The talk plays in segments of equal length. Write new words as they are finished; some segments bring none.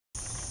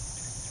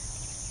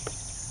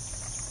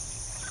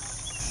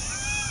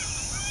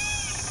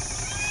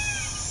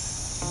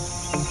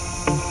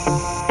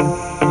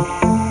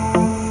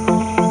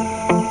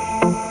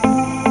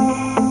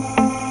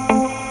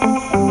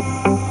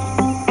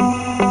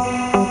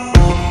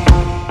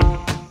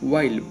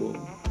Wild boar.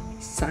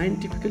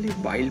 Scientifically,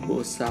 wild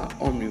boars are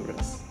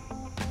omnivorous.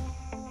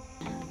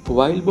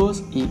 Wild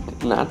boars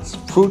eat nuts,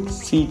 fruits,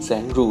 seeds,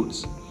 and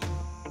roots.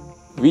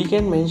 We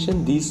can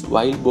mention these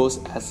wild boars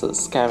as a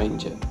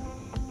scavenger.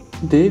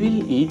 They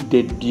will eat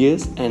dead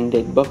deers and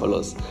dead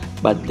buffaloes,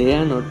 but they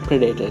are not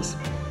predators.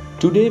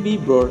 Today we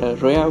brought a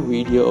rare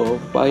video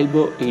of wild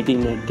boar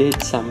eating a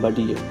dead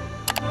somebody.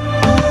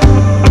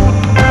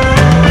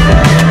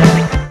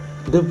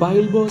 The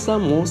wild boars are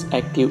most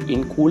active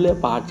in cooler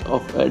parts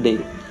of a day,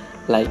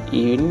 like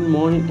evening,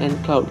 morning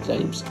and cloud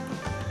times.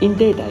 In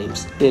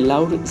daytimes, they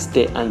love to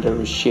stay under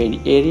a shady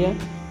area,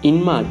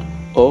 in mud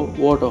or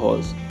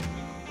waterholes.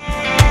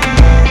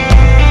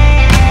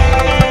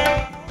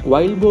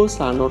 Wild boars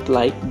are not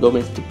like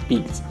domestic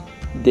pigs.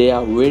 They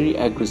are very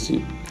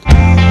aggressive.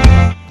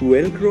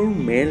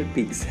 Well-grown male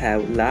pigs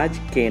have large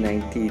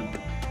canine teeth.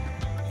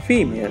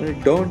 Female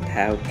don't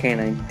have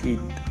canine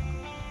teeth.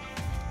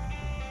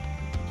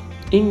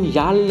 In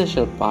Yala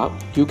National Park,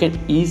 you can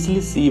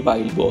easily see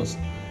wild boars.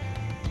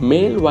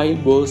 Male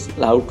wild boars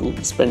love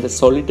to spend a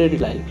solitary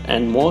life,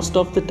 and most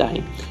of the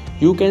time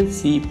you can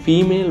see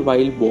female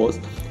wild boars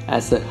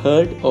as a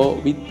herd or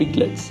with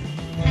piglets.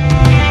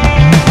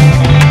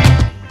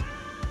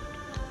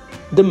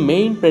 The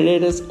main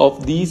predators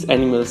of these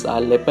animals are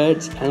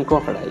leopards and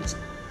crocodiles.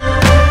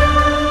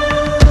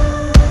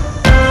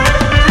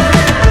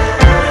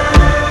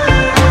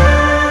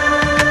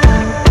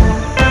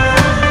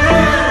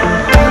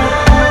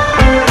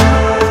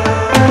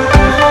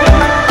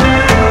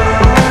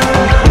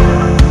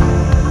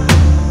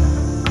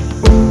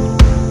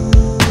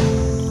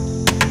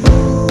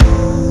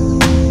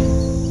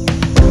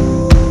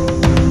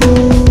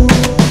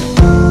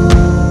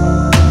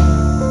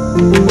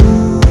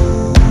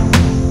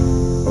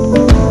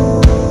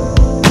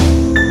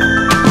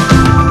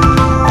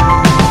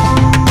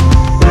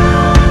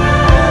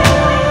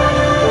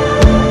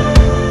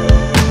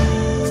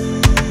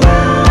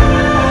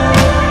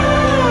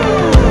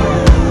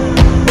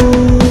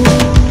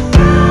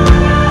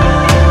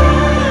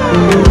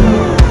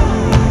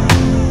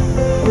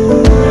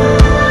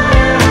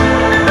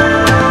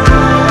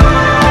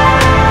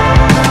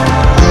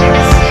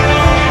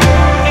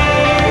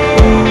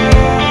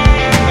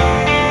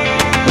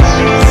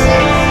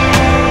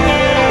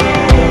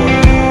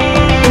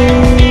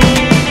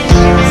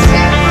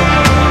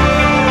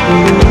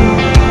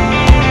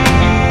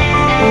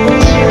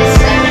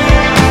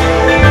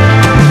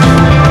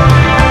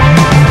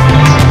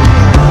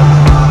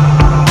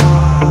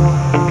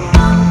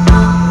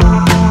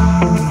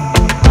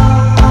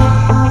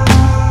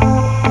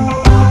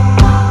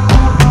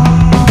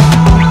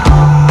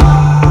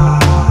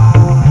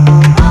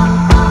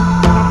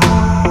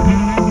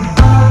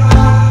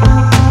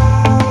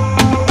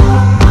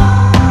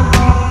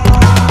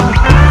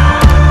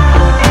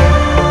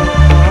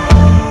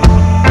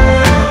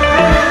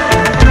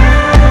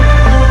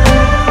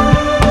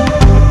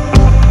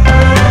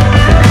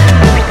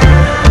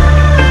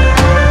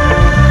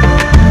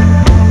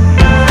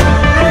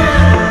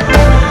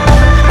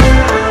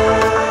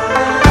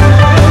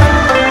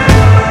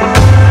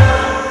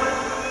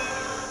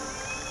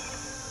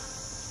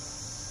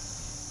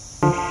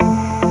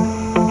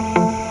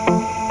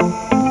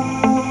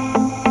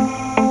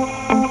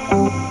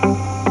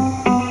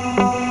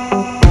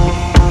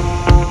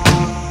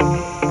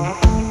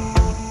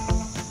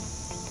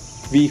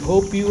 We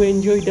hope you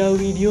enjoyed our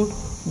video.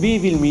 We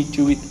will meet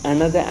you with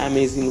another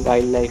amazing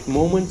wildlife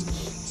moments.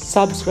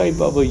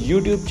 Subscribe our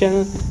YouTube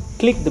channel,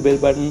 click the bell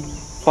button,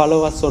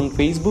 follow us on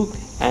Facebook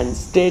and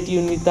stay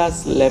tuned with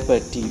us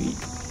Leopard TV.